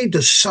 we need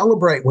to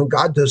celebrate when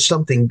God does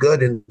something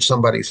good in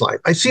somebody's life.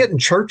 I see it in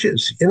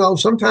churches.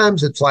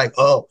 Sometimes it's like,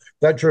 oh,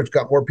 that church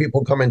got more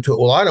people coming to it.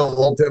 Well, I don't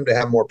want them to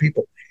have more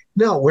people.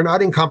 No, we're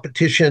not in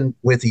competition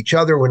with each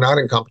other. We're not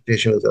in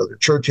competition with other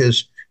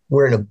churches.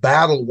 We're in a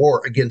battle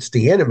war against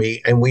the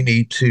enemy, and we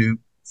need to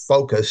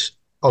focus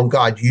on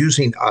God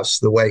using us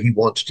the way he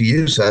wants to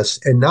use us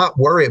and not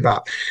worry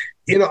about,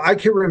 I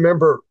can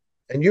remember,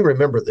 and you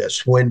remember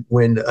this, when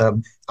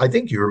I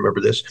think you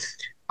remember this,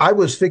 I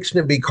was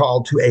fixing to be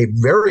called to a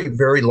very,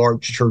 very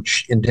large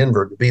church in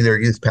Denver to be their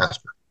youth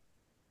pastor.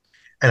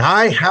 And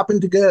I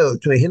happened to go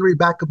to a Henry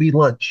Backabee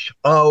lunch.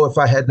 Oh, if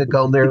I hadn't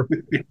gone there,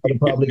 I'd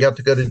probably got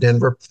to go to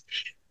Denver.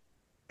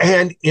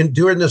 And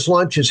during this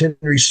lunch, as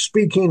Henry's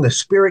speaking, the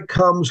Spirit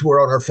comes,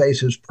 we're on our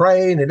faces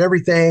praying and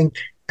everything.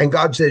 And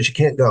God says, you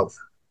can't go.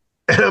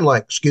 And I'm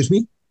like, excuse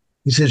me?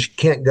 He says, you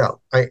can't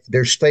go.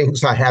 There's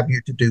things I have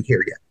you to do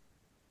here yet.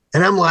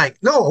 And I'm like,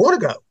 no, I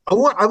want to go.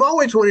 I've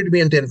always wanted to be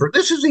in Denver.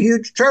 This is a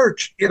huge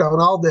church, and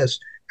all this.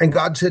 And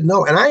God said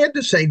no. And I had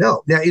to say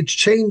no. Now, it's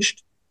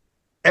changed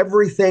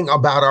everything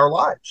about our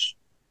lives.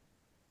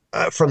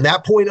 From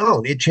that point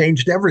on, it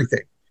changed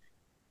everything.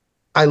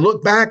 I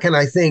look back and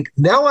I think,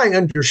 now I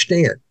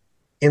understand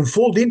in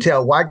full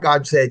detail why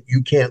God said,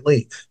 you can't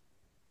leave.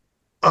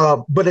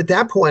 But at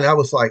that point, I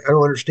was like, I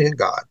don't understand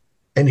God.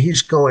 And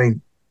he's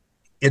going,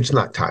 it's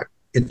not time.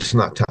 It's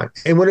not time.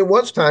 And when it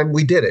was time,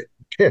 we did it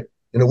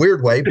in a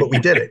weird way, but we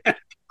did it.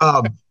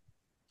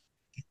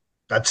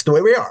 That's the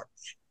way we are.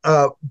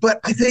 But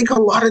I think a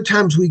lot of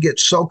times we get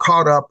so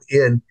caught up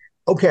in,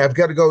 okay, I've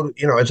got to go,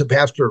 as a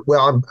pastor,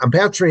 well, I'm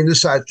pastoring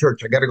this size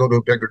church. I got to go to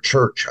a bigger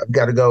church. I've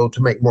got to go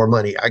to make more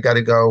money. I got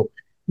to go.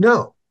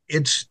 No,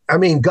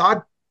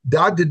 God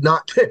did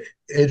not,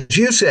 as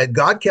you said,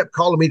 God kept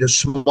calling me to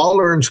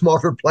smaller and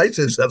smaller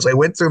places as I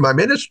went through my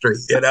ministry,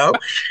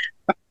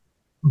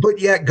 but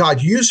yet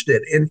God used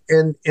it.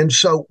 And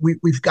so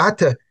we've got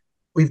to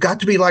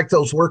be like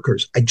those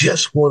workers. I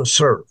just want to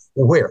serve.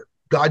 Where?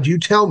 God, you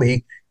tell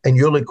me, and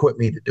you'll equip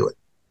me to do it.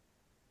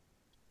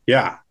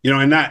 Yeah.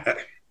 And that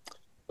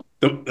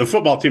the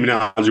football team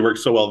analogy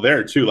works so well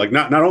there too. Like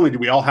not only do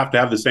we all have to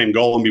have the same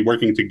goal and be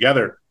working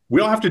together,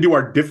 we all have to do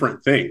our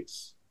different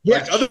things.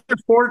 Yes. Like other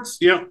sports,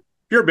 if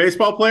you're a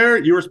baseball player,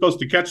 you were supposed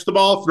to catch the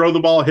ball, throw the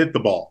ball, hit the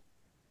ball,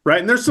 right?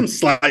 And there's some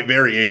slight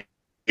variation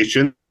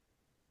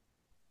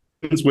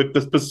with the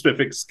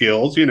specific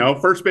skills.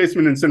 First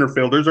baseman and center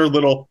fielders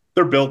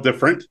they're built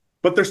different,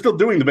 but they're still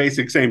doing the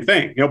basic same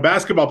thing.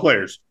 Basketball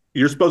players,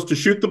 you're supposed to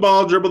shoot the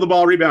ball, dribble the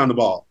ball, rebound the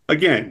ball.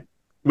 Again,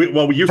 we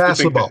used to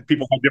think that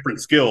people have different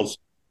skills.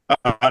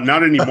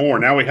 Not anymore.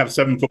 Now we have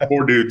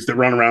 7'4" dudes that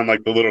run around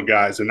like the little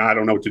guys, and I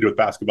don't know what to do with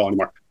basketball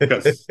anymore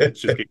because it's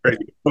just getting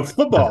crazy. But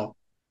football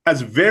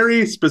has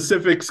very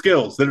specific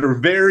skills that are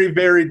very,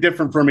 very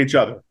different from each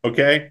other.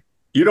 Okay,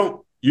 you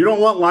don't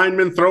want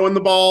linemen throwing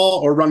the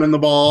ball or running the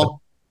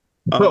ball.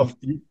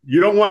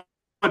 You don't want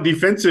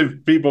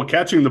defensive people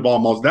catching the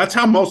ball. That's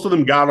how most of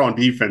them got on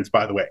defense,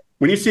 by the way.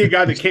 When you see a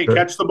guy that can't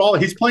catch the ball,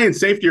 he's playing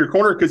safety or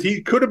corner because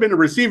he could have been a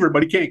receiver,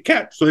 but he can't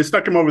catch. So they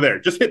stuck him over there.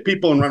 Just hit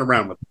people and run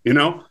around with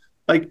him,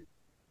 Like,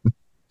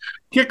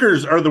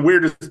 kickers are the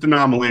weirdest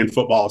anomaly in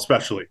football,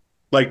 especially.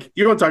 Like,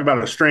 you don't talk about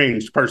a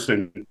strange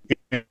person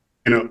in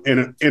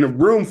a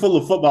room full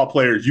of football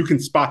players. You can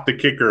spot the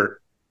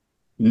kicker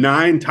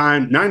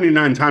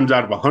 99 times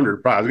out of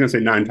 100, probably, I was going to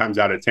say 9 times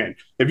out of 10.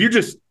 If you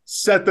just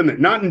set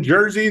them, not in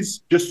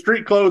jerseys, just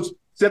street clothes,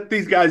 set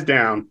these guys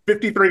down,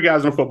 53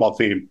 guys on a football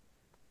team,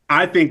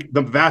 I think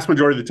the vast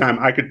majority of the time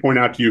I could point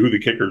out to you who the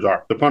kickers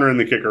are, the punter and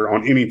the kicker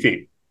on any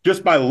team,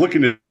 just by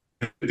looking at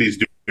these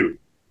dudes.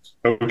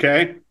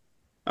 Okay?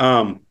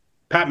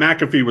 Pat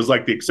McAfee was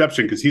like the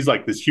exception because he's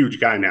like this huge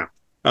guy now,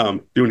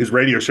 doing his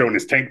radio show in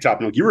his tank top.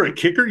 I'm like, you were a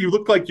kicker? You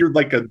look like you're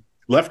like a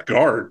left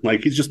guard.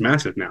 Like, he's just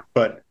massive now.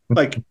 But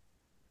like,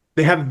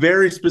 they have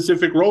very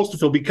specific roles to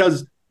fill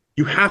because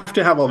you have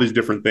to have all these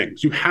different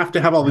things. You have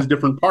to have all these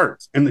different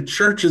parts. And the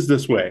church is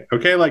this way.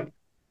 Okay? Like,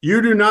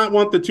 you do not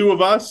want the two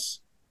of us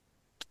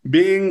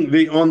being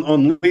the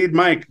on lead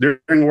mic during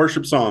a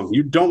worship song.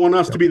 You don't want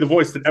us to be the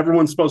voice that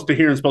everyone's supposed to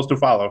hear and supposed to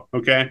follow.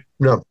 Okay?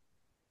 No.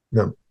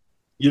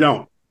 You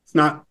don't. It's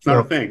not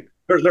a thing.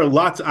 There are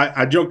lots.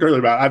 I joked earlier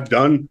about I've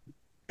done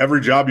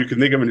every job you can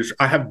think of.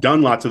 I have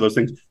done lots of those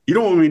things. You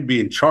don't want me to be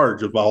in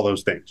charge of all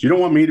those things. You don't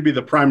want me to be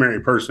the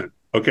primary person.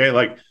 Okay?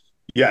 Like,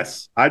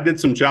 yes, I did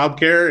some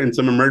childcare in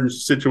some emergency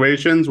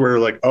situations where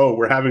like, oh,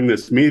 we're having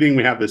this meeting.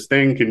 We have this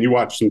thing. Can you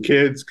watch some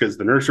kids because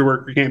the nursery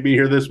worker can't be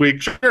here this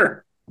week?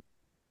 Sure.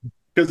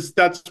 Because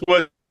that's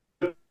what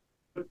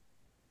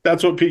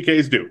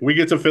PKs do. We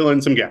get to fill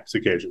in some gaps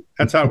occasionally.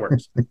 That's how it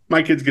works.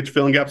 My kids get to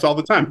fill in gaps all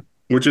the time,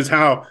 which is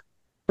how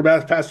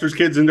pastors'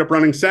 kids end up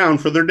running sound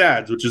for their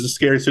dads, which is a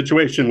scary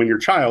situation when your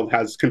child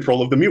has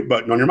control of the mute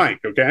button on your mic.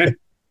 Okay,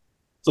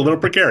 it's a little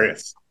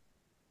precarious.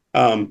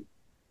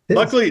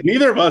 Luckily,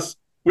 neither of us,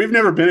 we've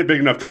never been at big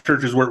enough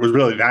churches where it was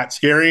really that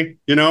scary.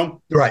 You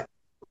know, right?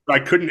 I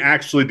couldn't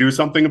actually do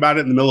something about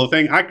it in the middle of the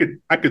thing. I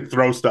could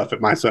throw stuff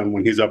at my son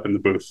when he's up in the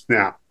booth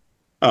now.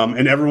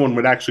 And everyone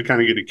would actually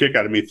kind of get a kick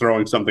out of me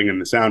throwing something in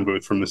the sound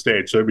booth from the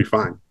stage. So it'd be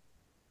fine.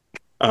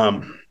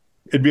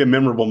 It'd be a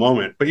memorable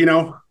moment. But, you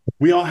know,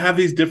 we all have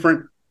these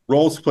different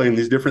roles to play and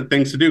these different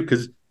things to do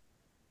because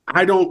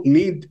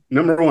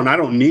number one, I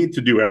don't need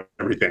to do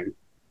everything.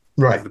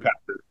 Right. As the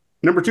pastor.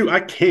 Number two, I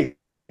can't.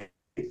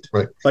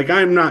 Right. Like,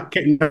 I'm not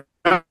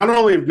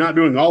only not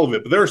doing all of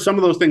it, but there are some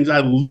of those things I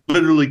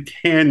literally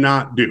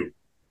cannot do.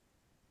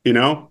 You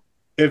know,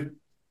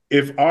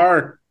 if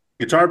our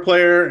guitar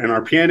player and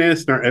our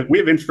pianist, we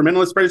have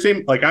instrumentalists for the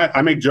team. Like,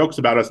 I make jokes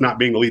about us not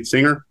being the lead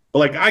singer, but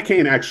like, I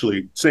can't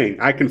actually sing.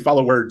 I can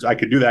follow words. I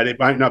could do that. It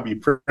might not be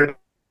pretty,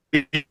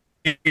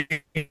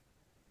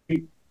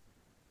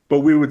 but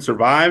we would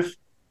survive.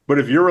 But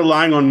if you're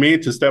relying on me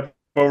to step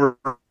over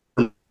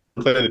and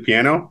play the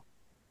piano,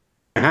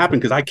 it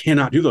happened because I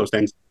cannot do those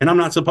things. And I'm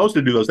not supposed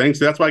to do those things.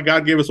 So that's why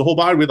God gave us a whole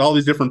body with all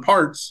these different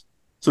parts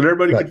so that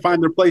everybody could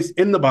find their place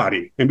in the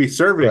body and be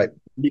serving, and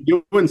be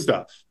doing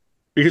stuff.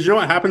 Because you know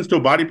what happens to a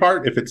body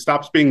part if it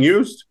stops being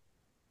used?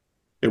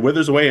 It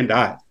withers away and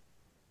dies.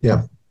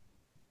 Yeah.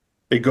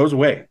 It goes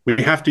away. We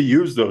have to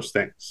use those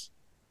things.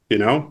 You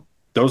know,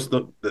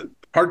 the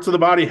parts of the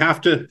body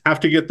have to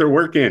get their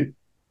work in.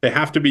 They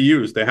have to be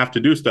used. They have to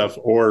do stuff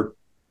or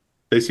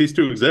they cease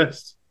to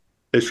exist.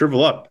 They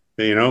shrivel up.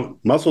 You know,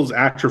 muscles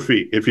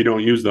atrophy if you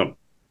don't use them.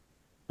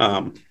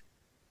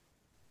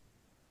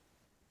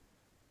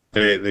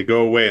 They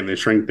go away and they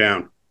shrink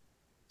down.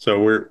 So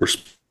we're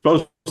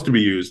supposed to be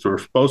used. We're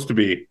supposed to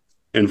be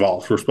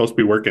involved. We're supposed to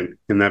be working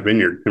in that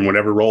vineyard in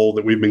whatever role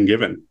that we've been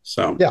given.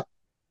 So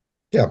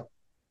yeah.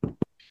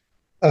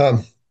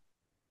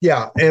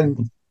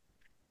 And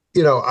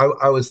you know,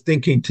 I was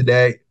thinking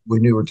today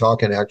when you were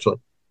talking, actually,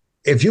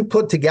 if you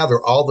put together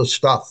all the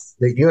stuff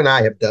that you and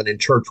I have done in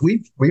church,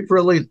 we've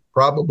really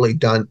probably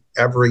done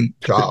every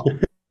job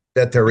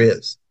that there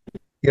is.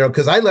 You know,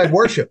 because I led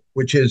worship,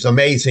 which is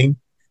amazing,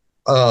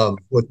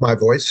 with my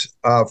voice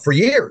for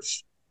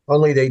years.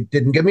 Only they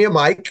didn't give me a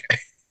mic,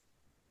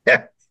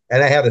 and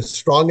I had a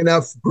strong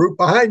enough group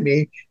behind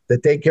me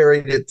that they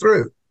carried it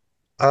through.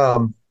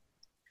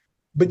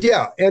 But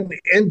yeah, and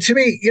to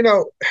me, you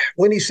know,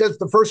 when he says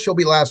the first shall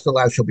be last, the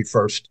last shall be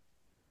first.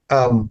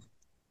 I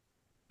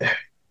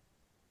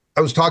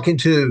was talking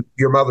to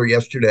your mother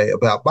yesterday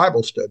about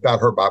about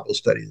her Bible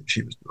study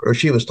that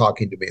she was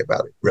talking to me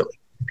about it, really.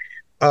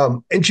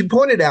 And she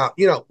pointed out,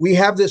 you know, we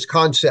have this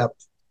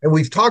concept, and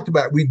we've joked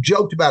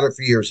about it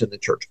for years in the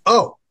church.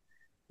 Oh,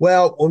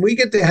 well, when we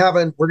get to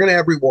heaven, we're going to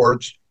have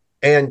rewards.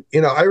 And,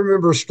 you know, I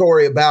remember a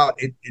story about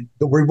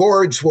the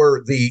rewards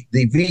were the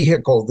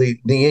vehicle, the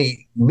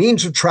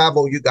means of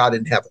travel you got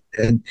in heaven.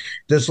 And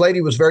this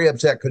lady was very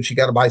upset because she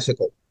got a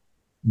bicycle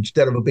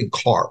instead of a big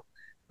car.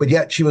 But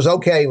yet she was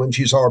okay when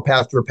she saw her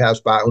pastor pass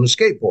by on a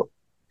skateboard.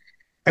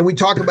 And we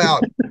talk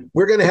about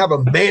we're going to have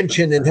a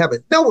mansion in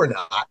heaven. No, we're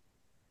not.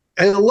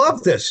 And I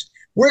love this.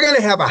 We're going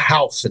to have a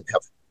house in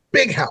heaven,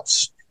 big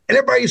house. And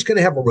everybody's going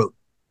to have a room.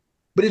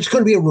 But it's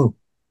going to be a room.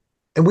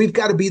 And we've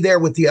got to be there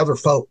with the other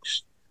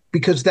folks,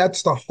 because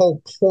that's the whole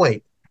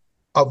point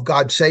of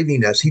God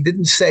saving us. He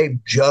didn't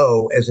save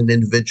Joe as an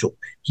individual.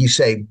 He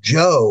saved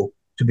Joe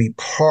to be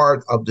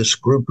part of this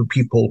group of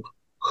people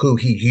who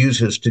he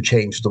uses to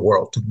change the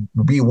world, to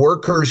be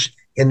workers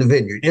in the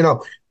vineyard. You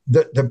know,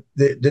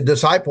 the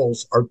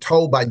disciples are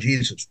told by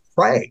Jesus,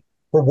 pray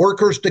for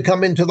workers to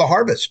come into the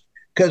harvest.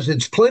 because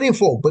it's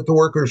plentiful, but the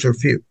workers are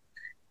few.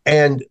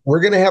 And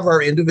we're going to have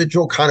our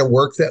individual kind of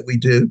work that we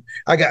do.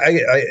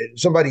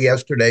 Somebody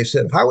yesterday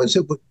said, "How is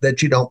it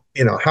that you don't,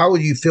 how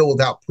would you feel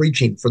without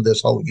preaching for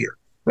this whole year?"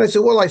 And I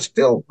said, "Well, I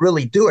still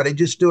really do it. I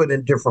just do it in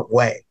a different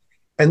way."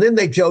 And then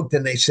they joked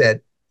and they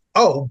said,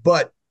 "Oh,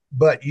 but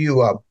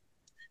you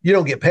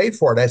don't get paid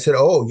for it." I said,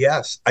 "Oh,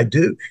 yes, I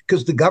do,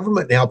 because the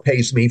government now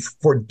pays me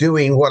for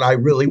doing what I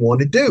really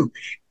want to do,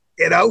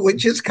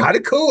 which is kind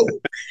of cool."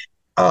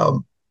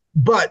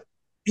 But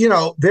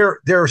there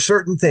are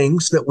certain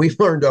things that we've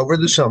learned over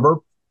the summer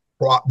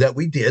that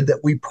we did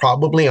that we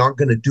probably aren't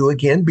going to do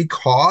again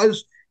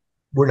because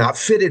we're not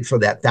fitted for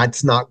that.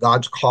 That's not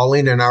God's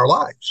calling in our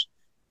lives.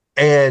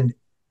 And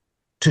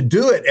to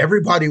do it,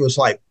 everybody was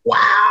like,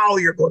 "Wow,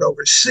 you're going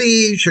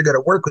overseas, you're going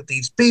to work with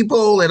these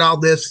people and all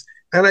this."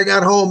 And I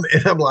got home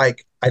and I'm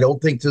like, I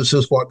don't think this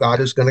is what God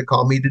is going to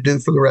call me to do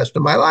for the rest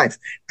of my life.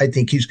 I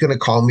think he's going to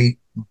call me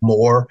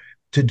more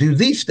to do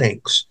these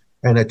things.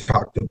 And I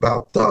talked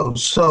about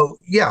those. So,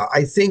 yeah,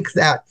 I think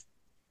that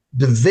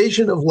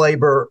division of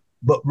labor,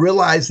 but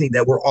realizing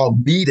that we're all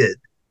needed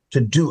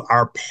to do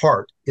our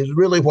part is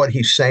really what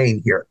he's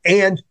saying here.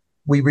 And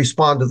we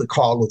respond to the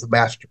call of the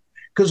master,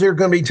 because there are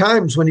going to be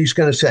times when he's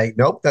going to say,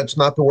 "Nope, that's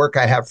not the work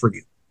I have for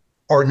you."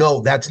 Or,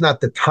 "No, that's not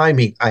the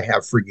timing I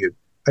have for you."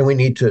 And we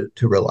need to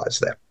realize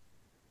that.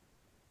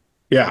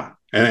 Yeah.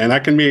 And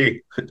that can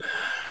be,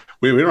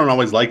 we don't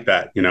always like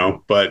that,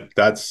 but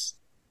that's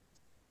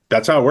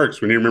how it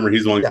works. We need to remember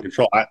he's the one in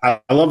control. I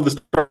love the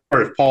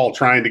story of Paul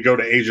trying to go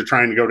to Asia,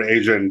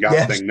 and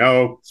God saying,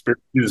 "No, Spirit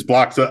just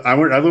blocks it." I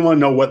really want to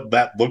know what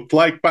that looked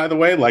like, by the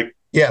way. Like,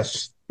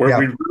 yes. Where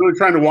we're really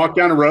trying to walk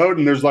down a road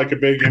and there's like a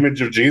big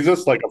image of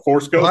Jesus, like a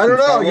Force Ghost. Well, I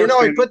don't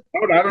know. He put the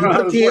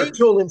works.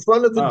 angel in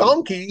front of the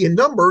donkey in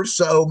Numbers,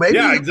 so maybe.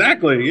 Yeah,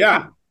 exactly.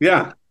 Yeah.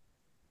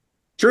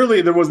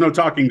 Surely there was no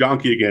talking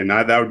donkey again.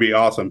 That would be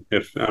awesome.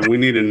 If we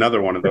need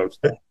another one of those.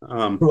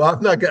 Well,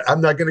 I'm not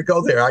going to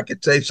go there. I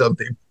could say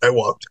something. I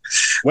won't.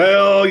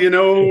 Well,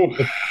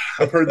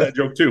 I've heard that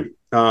joke too.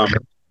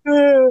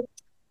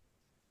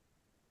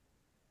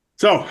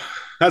 So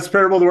that's the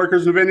parable of the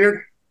workers in the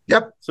vineyard.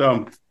 Yep.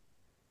 So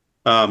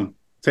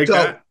take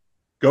that.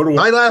 Go to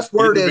my last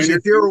word is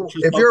if you're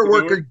a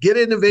worker, get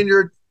in the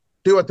vineyard,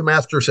 do what the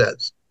master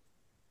says.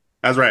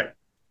 That's right.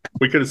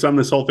 We could have summed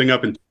this whole thing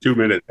up in 2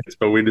 minutes,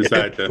 but we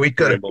decided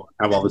to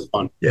have all this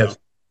fun. Yes.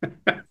 So.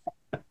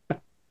 All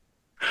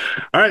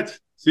right.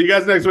 See you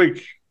guys next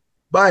week.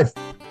 Bye.